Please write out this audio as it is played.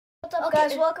up,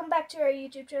 guys? Welcome back to our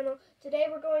YouTube channel. Today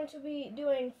we're going to be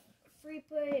doing free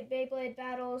play Beyblade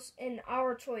battles in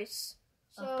our choice.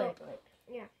 So, Beyblade.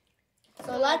 Yeah.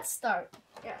 So let's start.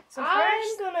 Yeah. So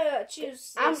I'm gonna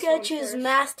choose. I'm gonna choose first.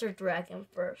 Master Dragon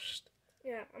first.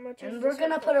 Yeah, I'm gonna choose. And we're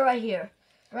gonna put it right here.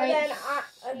 Right and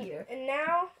then here. And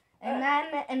now. And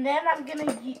then I'm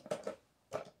gonna use.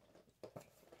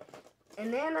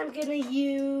 Then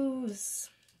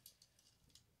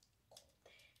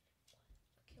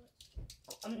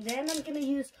I'm gonna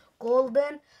use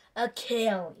Golden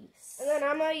Achilles. And then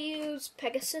I'm gonna use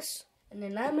Pegasus. And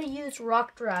then I'm gonna use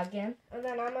Rock Dragon. And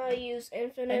then I'm gonna use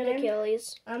Infinite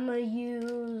Achilles. I'm gonna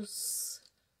use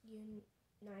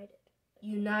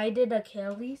United.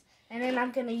 Achilles. And then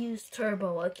I'm gonna use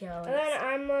Turbo Achilles. And then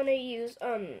I'm gonna use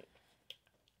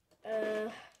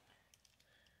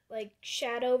like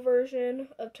shadow version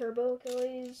of Turbo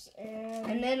Achilles,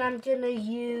 and then I'm gonna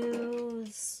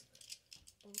use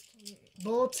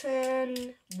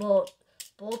Bolton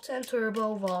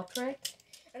Turbo Voltric.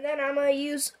 And then I'm gonna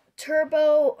use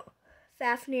Turbo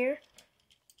Fafnir.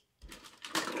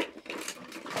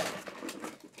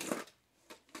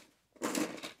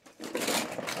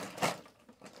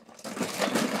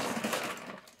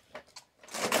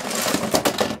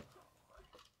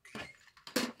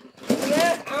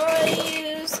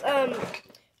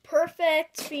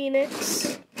 Perfect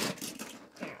Phoenix.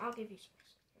 Here, I'll give you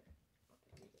space.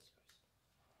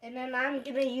 And then I'm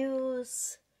gonna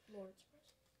use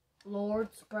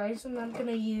Lord's Price, and I'm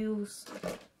gonna use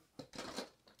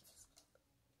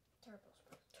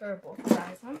Turbo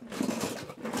Price.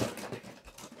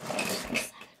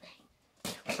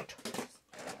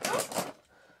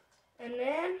 And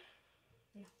then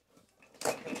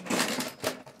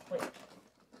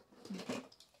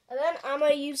I'm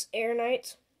gonna use Air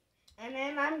Knight. And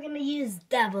then I'm gonna use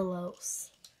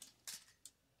Devilos.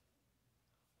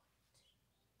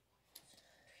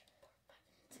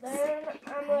 Then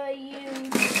I'm gonna use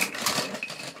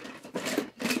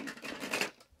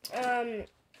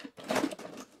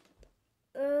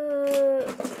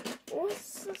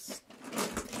what's this?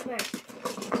 Max,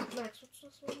 what's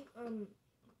this one?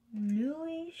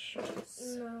 Lucius.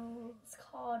 No, it's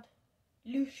called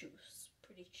Lucius.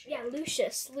 Pretty sure. Yeah,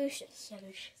 Lucius. Yeah, Lucius.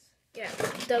 Yeah,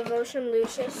 Devotion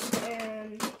Lucius,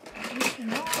 and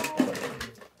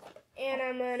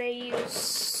I'm gonna use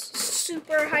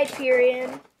Super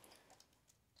Hyperion.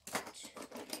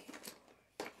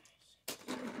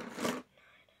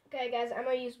 Okay, guys, I'm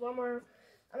gonna use one more.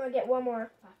 I'm gonna get one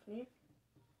more. No,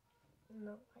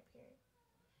 Hyperion.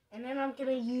 And then I'm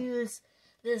gonna use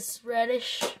this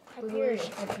reddish Hyperion.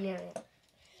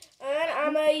 And then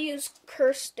I'm gonna use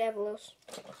Cursed Devilos.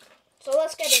 So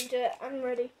let's get into it. I'm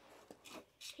ready.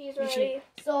 He's ready.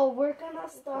 So we're gonna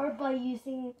start by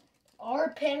using our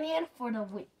opinion for the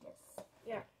weakness.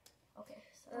 Yeah. Okay.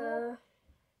 So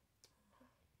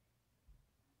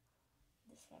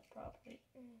this one probably.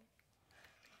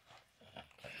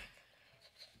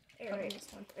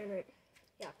 Alright.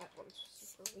 Yeah, that one's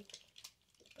super weak.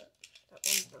 But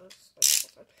that one does.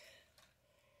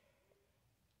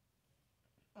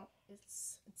 Oh,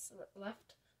 it's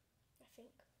left. I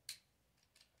think.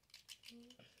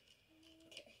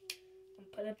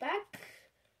 Put it back.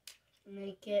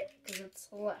 Make it, because it's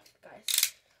left, guys.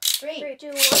 3, 2,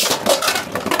 1.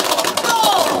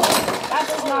 Oh! That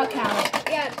does not count.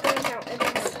 Yeah, it doesn't count. It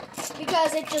doesn't count.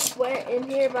 Because it just went in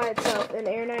here by itself, and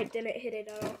Air Knight didn't hit it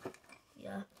at all.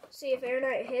 Yeah. See, if Air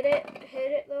Knight hit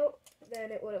it though,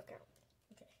 then it would have counted.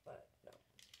 Okay. But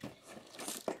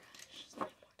no.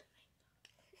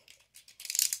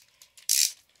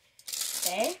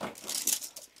 Okay.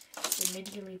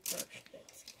 Immediately first.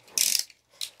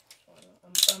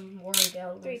 I'm worried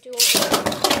out. 3, 2, 1.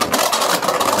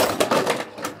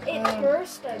 It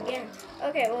cursed again.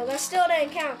 Okay, well that still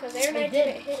didn't count because Air Knight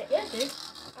didn't hit it. Yeah, it did.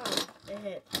 Oh. It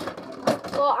hit.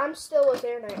 Well, I'm still with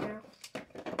Air Knight now.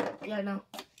 Yeah, I know.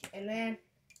 And then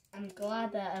I'm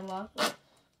glad that I lost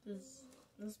this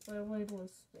Beyblade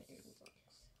was very good.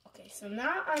 Okay, so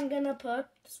now I'm gonna put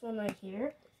this one right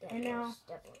here. And now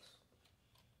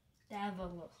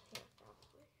Devilos.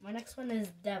 My next one is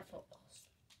Devilos.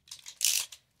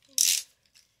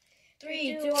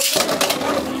 3, 2, 1.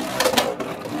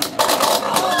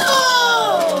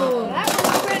 Oh! That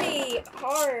was pretty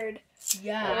hard.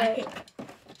 Yeah.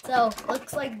 So,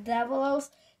 looks like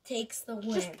Devilos takes the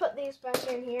win. Just put these back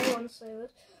in here once they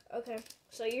was. Okay,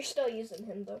 so you're still using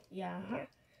him though. Yeah.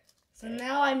 So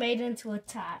now I made it into a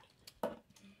tie.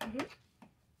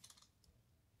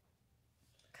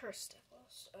 Cursed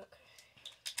Devilos.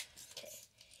 Okay.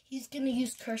 He's gonna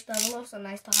use Cursed Devilos, so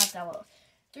nice to have Devilos.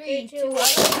 3, 2, 1.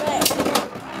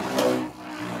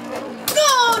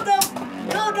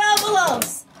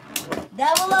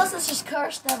 Devilos is just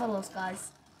cursed Devilos,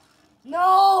 guys.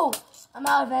 No! I'm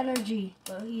out of energy.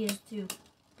 But he is too.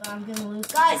 But I'm gonna lose.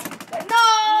 Guys! No!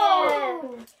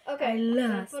 Yeah. Okay. I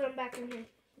lost. Put him back in here.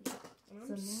 I'm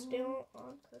So still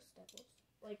on Cursed Devils.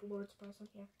 Like Lord's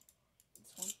Present, yeah.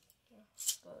 This one. Yeah.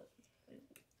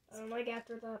 But like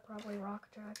after that, probably Rock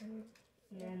Dragon.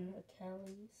 And then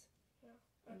Achilles. Yeah.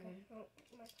 Okay. Oh,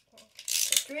 my phone.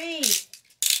 3.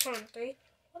 Come on, 3.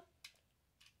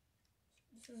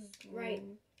 This is Right.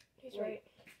 He's right.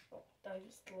 Oh, that was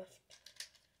just left.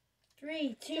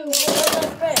 3, 2, 1,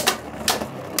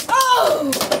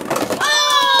 Oh!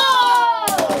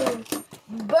 Oh!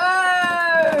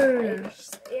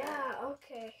 Burst! Yeah,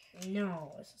 okay.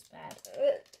 No, this is bad.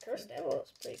 Cursed Devil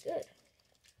is pretty good.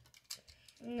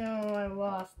 No, I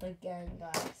lost again,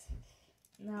 guys.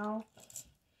 Now,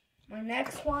 my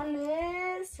next one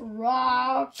is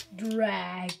Rock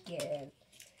Dragon.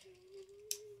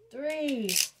 3,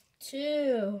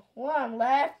 2, 1,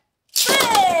 let's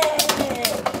finish!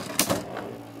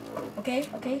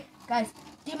 Okay, guys,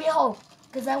 give me a hope,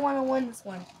 because I want to win this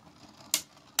one.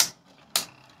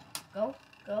 Go.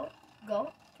 Okay.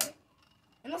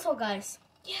 And also, guys,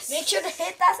 Yes. make sure to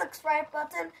hit that subscribe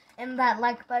button and that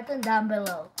like button down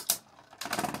below.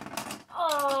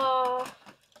 Oh.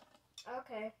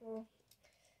 Okay, well,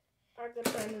 our good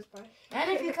friend is by. And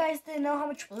if you guys didn't know how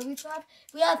much blue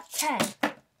we have 10.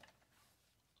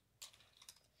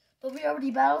 But we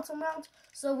already battled some rounds,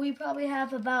 so we probably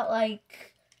have about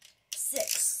like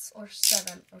 6 or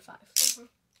 7 or 5.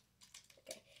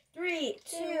 Okay. 3,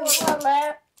 2, 1,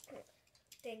 left.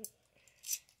 Dang.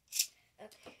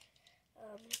 Okay.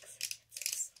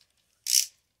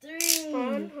 3.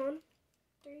 Hold on.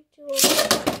 3, 2, 1.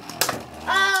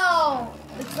 Oh!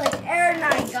 It's like Air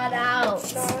Knight got out.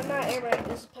 No, not Airman.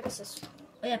 This is Pegasus.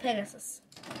 Oh yeah, Pegasus.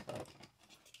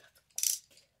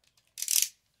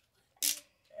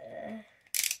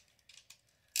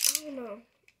 Oh no.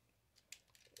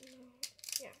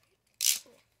 Yeah.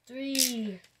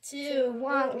 3, 2,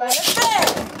 1, let it go!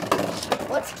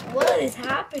 What is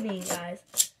happening, guys?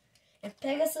 If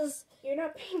Pegasus... You're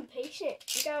not being patient.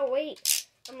 You gotta wait.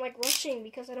 I'm like rushing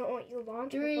because I don't want you to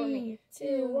launch before me. 3,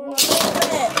 2, 1, let it.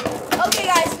 Okay,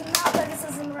 guys, so now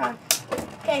Pegasus in the round.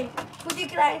 Okay, who do you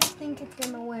guys think is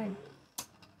gonna win?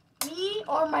 Me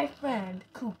or my friend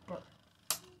Cooper?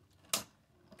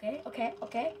 Okay,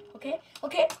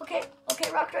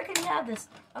 Rock Dragon, you have this.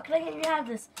 Rock Dragon, you have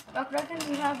this. Rock Dragon,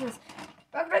 you have this.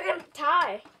 Rock Dragon.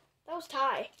 Tie. That was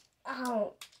tie.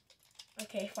 Oh.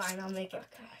 Okay, fine, I'll make it.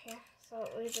 Okay, yeah. So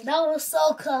we just. That was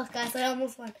so close, guys. I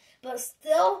almost won. But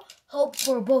still, hope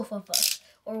for both of us.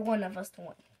 Or one of us to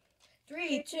win.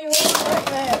 3, 2, 1,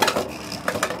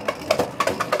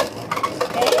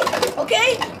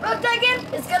 Okay, Rock Dragon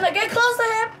is gonna get close to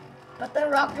him. But then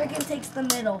Rock Dragon takes the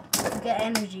middle to get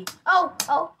energy. Oh.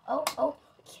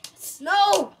 Yes.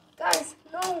 No! Guys,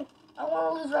 no. I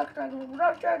want to lose Rock Dragon.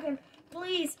 Rock Dragon,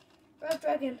 please. Rock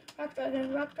Dragon. No, Rock Dragon, no!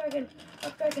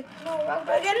 Rock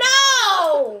Dragon,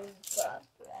 no! Rock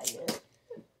Dragon.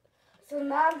 So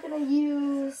now I'm going to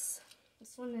use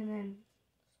this one and then...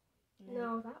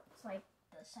 No, that was like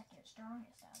the second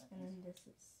strongest out of it. And then this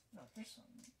is... No, this one.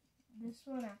 This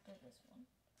one after this one.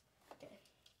 Okay.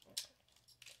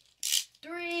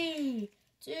 3,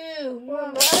 2,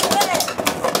 1,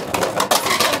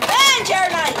 Air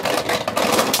Knight!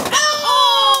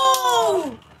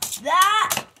 Oh!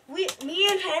 That me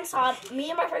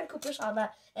and my friend Cooper saw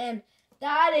that, and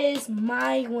that is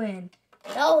my win.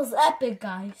 That was epic,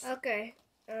 guys. Okay.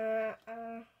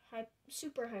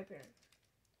 Super Hyperion.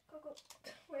 Go.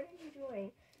 What are you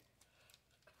doing?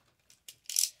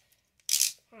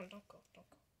 Oh, don't go.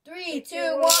 3, 2,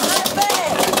 1,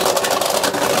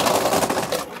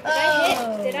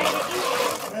 Did I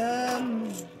hit you?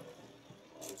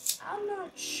 I'm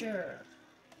not sure.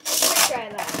 Let's try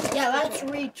that. Yeah, let's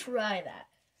retry that.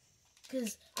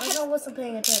 Because I wasn't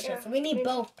paying attention, so we need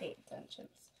both pay attention.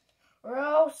 Or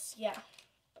else, yeah.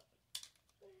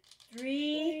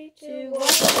 3, 2, 1.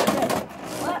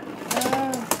 What?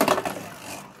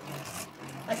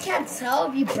 I can't tell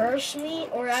if you burst me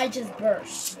or I just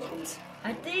burst.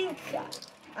 I think,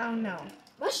 I don't know.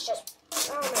 Let's just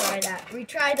Try that.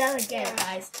 Retry that again,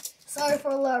 guys. Sorry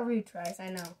for a lot of retries, I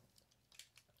know.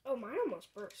 Oh, mine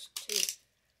almost burst too.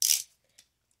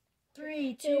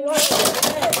 3, 2, 1.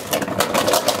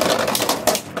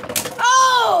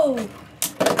 Oh!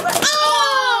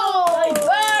 Oh! I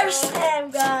burst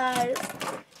him, guys.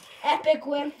 Epic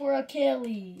win for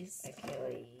Achilles.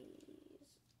 Achilles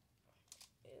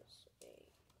is a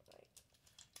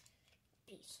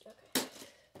beast. Okay.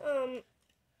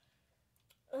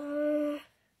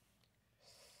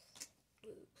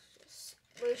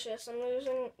 Lucius. I'm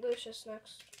losing Lucius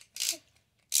next.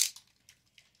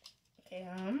 Okay,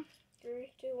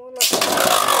 3, 2, 1.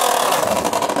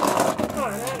 Come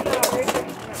on, no,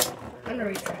 retry. I'm gonna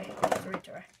retry. Let's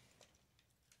retry.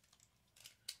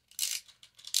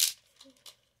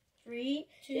 3,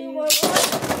 2, 1.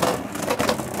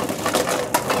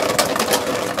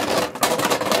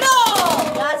 No!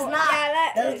 That's not. Yeah,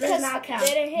 that does not count. They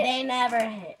didn't hit. They never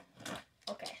hit.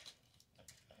 Okay.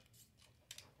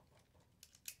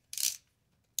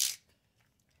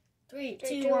 3,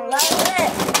 2, 1. Let's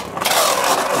hit.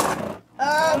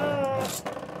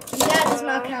 That does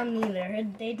not count either.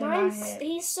 They do not hit.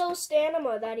 He's so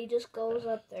stamina that he just goes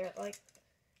up there like.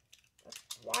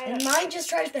 Why? And mine just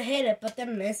tries to hit it, but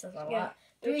then misses a lot.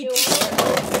 3, 2, 1.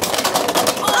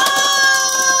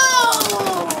 Oh!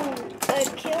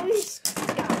 Achilles.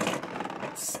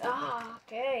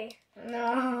 Okay.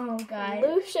 No, guys.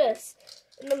 Lucius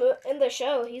in the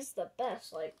show, he's the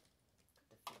best. Like.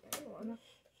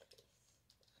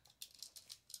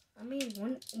 I mean,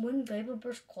 when Beyblade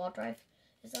Burst Quad Drive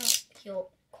is out,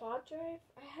 Quad Drive?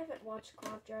 I haven't watched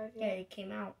Quad Drive yet. Yeah, it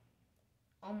came out.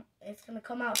 It's gonna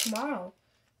come out tomorrow.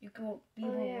 You can be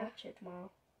able to watch it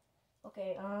tomorrow.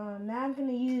 Okay, now I'm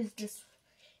gonna use this.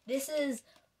 This is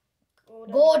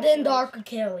Golden Dark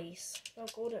Achilles. No,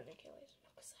 Golden Achilles.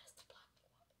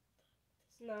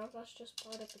 No, that's just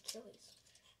part of Achilles.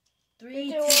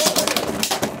 3, 2, 1.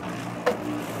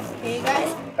 Okay,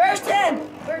 guys, first 10.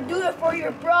 We're doing it for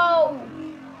your bro.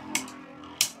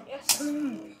 Yes.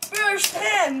 First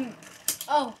 10.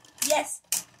 Oh, yes.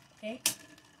 Okay.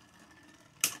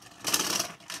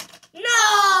 No!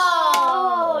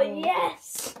 Oh,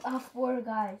 yes! 4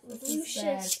 guys.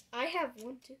 Lucius. I have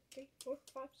 1, 2, 3, 4,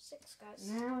 5, 6 guys.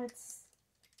 Now it's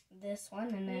this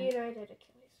one and then United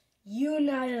Achilles.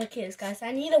 United Achilles, guys.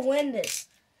 I need to win this.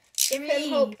 Give him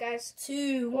hope, guys.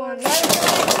 2, 1.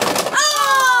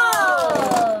 Oh!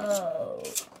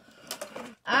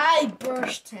 I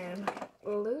burst him.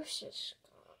 Lucius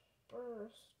got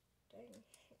burst. Dang.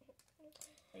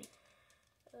 Wait.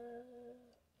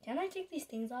 Can I take these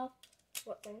things off?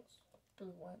 What things?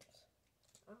 Blue ones.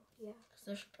 Oh, yeah. Because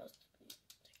they're supposed to be taken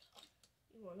off.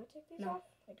 You want to take these No, off?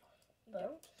 I don't. You But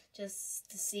don't? just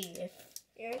to see if...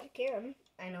 Yeah, you can.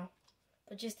 I know.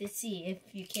 But just to see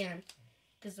if you can.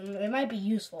 Because it might be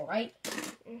useful, right?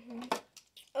 Mm-hmm.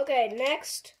 Okay,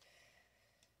 next,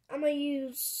 I'm going to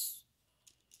use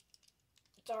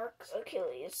Dark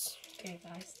Achilles. Okay,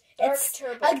 guys. Dark It's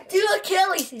Turbo. I do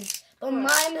Achilles, but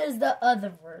mine is the other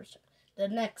version. The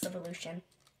next evolution.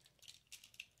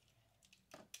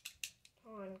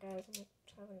 Hold on, guys. I'm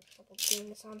having trouble doing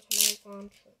this onto my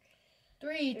phone.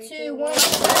 3, 2, 2, 1.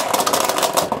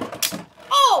 1.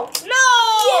 Oh no!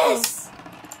 Yes!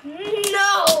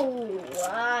 No!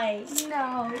 Why?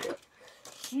 No.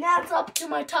 That's up to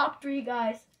my top 3,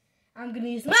 guys. I'm gonna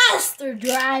use Master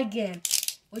Dragon,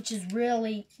 which is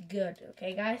really good.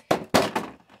 Okay, guys?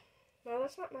 No,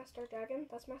 that's not Master Dragon.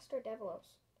 That's Master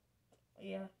Devilos.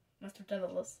 Yeah, Master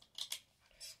Devilos.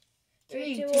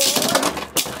 3, 2, 1.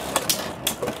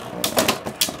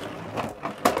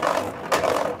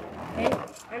 Okay.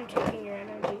 I'm taking your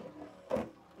energy.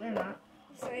 They're not.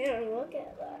 So yeah, look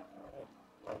at that.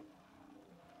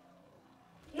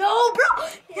 No, bro!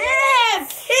 Hit him!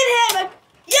 Hit him!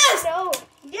 Yes! No!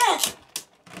 Yes!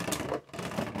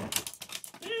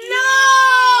 No!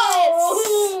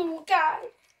 God.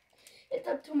 It's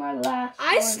up to my last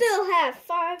I one. still have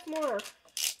 5 more.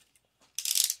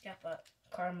 Yeah, but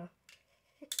karma.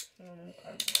 Karma.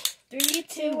 3,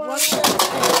 2, 1.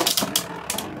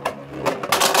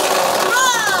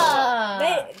 Ah!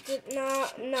 They did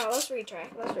not. No, let's retry.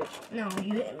 Let's retry. No,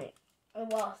 you hit me. I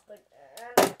lost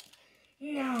again.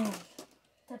 No.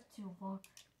 That's too long.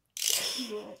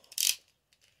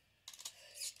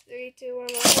 3, 2, 1.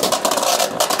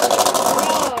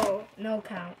 Bro. No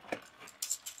count.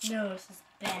 No, this is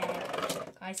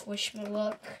bad. Guys, wish me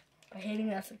luck by hitting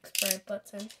that subscribe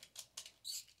button.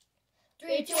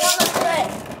 3, 2, 1, let's play.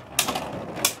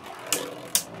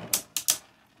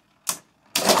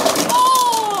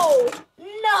 Oh!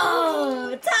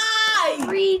 No! Tie!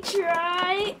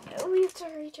 Retry. We have to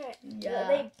retry. Yeah.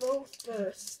 They both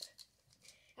burst.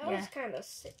 That Yeah. was kind of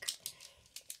sick.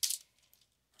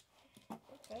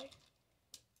 Okay.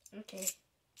 Okay.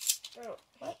 Bro,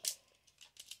 what?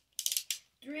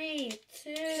 3,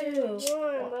 2,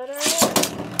 1. But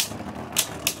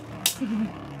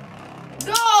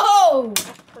go! I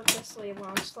purposely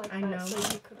lost like I that know. so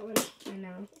you could win. I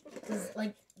know. Cause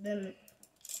like then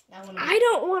that one. I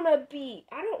don't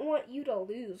want you to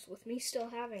lose with me still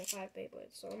having 5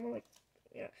 Beyblades. So I'm like,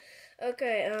 yeah.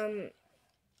 Okay.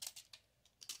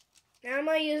 Now I'm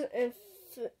gonna use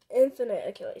infinite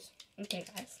Achilles. Okay,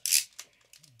 guys.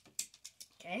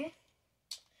 Okay.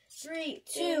 3,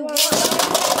 2, 1.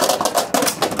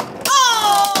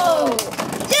 Oh!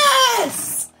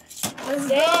 Yes! Let's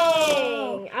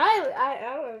Dang!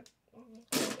 go!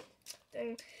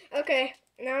 Dang. Okay,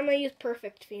 now I'm gonna use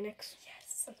perfect Phoenix.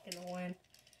 Yes, I'm gonna win.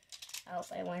 I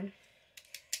hope I win.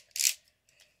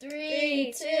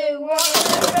 3, 2, 1.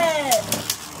 Perfect!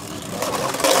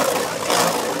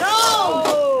 No!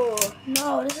 Oh!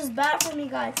 No, this is bad for me,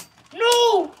 guys.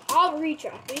 No! I'll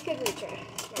retry. We could retry.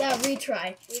 Yeah,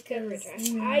 retry. We could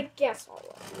retry. I guess I'll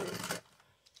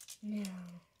No.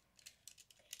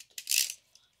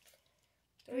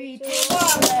 3, 3, 2, 2, 1.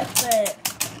 Perfect.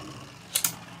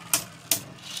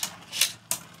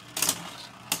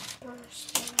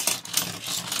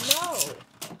 No.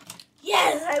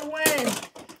 Yes, I win.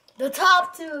 The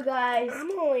top 2, guys.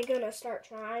 I'm only gonna start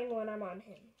trying when I'm on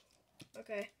him.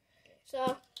 Okay.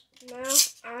 So now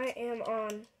I am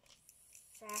on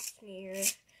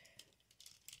Fafnir.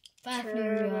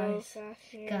 Fafnir, guys.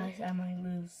 Fafnir. Guys, I might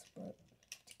lose, but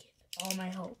to give all my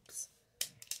hopes.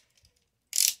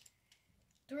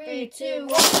 3, 2,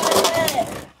 1.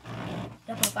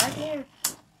 Double Fafnir.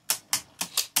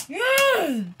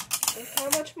 Yeah! Look how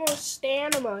much more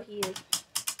stamina he is.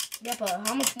 Yeah, but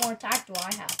how much more attack do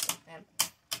I have then?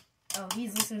 Oh,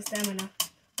 he's losing stamina.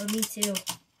 But me too.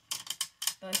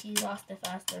 But he lost it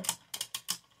faster.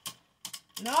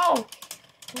 No!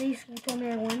 Please, can you tell me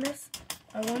I won this?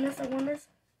 I won this?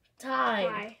 Tie.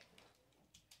 Bye.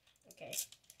 Okay.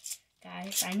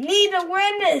 Guys, I need to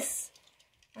win this!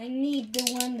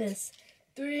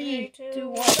 3, 2,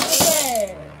 1.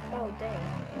 Oh, dang.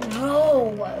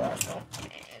 No! I lost it.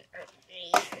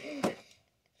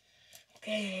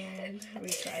 Okay, and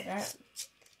retry that.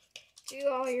 Do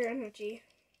all your energy.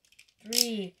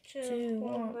 3, 2,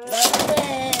 1.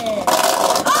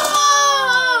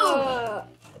 Oh!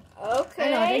 I Okay.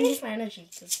 know, I didn't use my energy.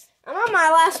 I'm on my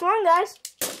last one, guys.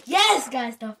 Yes,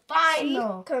 guys, the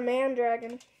final. Command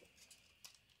Dragon.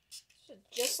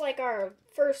 Just like our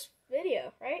first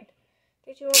video, right?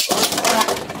 Did you want...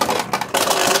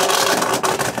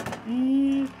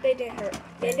 They didn't hurt.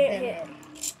 They didn't hit.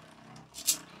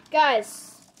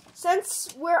 Guys,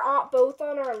 since we're both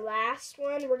on our last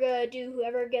one, we're going to do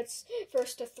whoever gets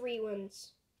first to 3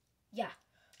 wins. Yeah,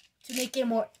 to make it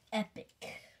more epic.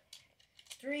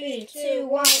 3, 2,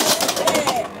 1.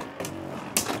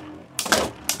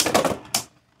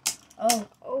 Oh.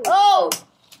 Oh. Oh!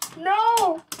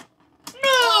 No!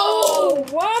 No!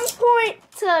 1 point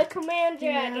to Command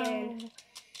Dragon.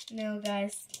 No,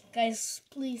 guys. Guys,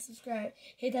 please subscribe.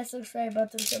 Hit that subscribe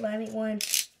button to let me win.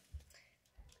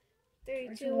 3,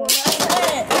 2, 1.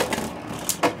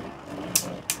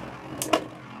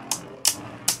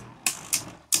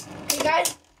 Okay,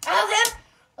 guys. I have him.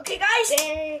 Okay, guys.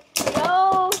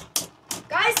 Go.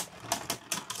 Guys,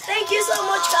 thank you so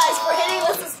much, guys, for hitting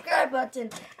the subscribe button.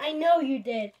 I know you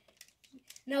did.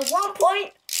 Now, 1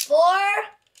 point for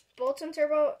Bolton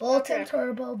Turbo. Bolton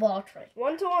Turbo Ball Trick.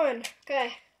 1 to 1.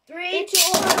 Okay. 3, 2,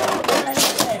 1.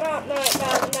 No.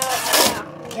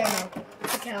 Yeah, no.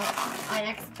 It's a count. I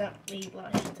accidentally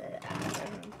launched it after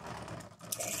him.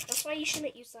 Okay. That's why you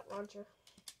shouldn't use that launcher.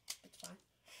 It's fine.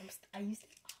 I used it.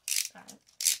 Alright.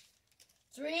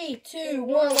 3, 2,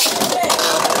 1.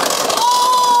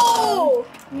 Oh!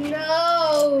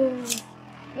 No!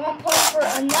 1 point for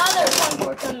another 1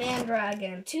 for Command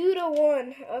Dragon. 2 to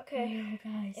 1. Okay. No,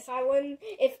 guys.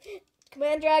 If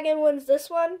Command Dragon wins this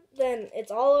one, then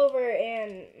it's all over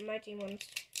and my team wins.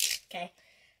 Okay.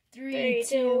 3,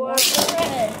 2, 1.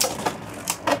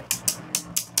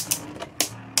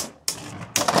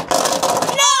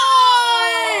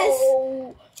 Nice!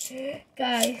 Oh.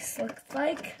 Guys, looks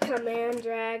like Command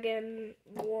Dragon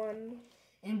won.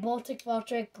 and Baltic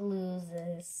Valtric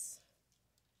loses.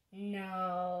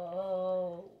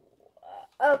 No.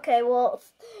 Okay, well,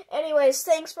 anyways,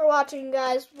 thanks for watching,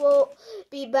 guys. We'll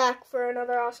be back for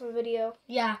another awesome video.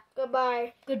 Yeah.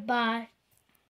 Goodbye. Goodbye.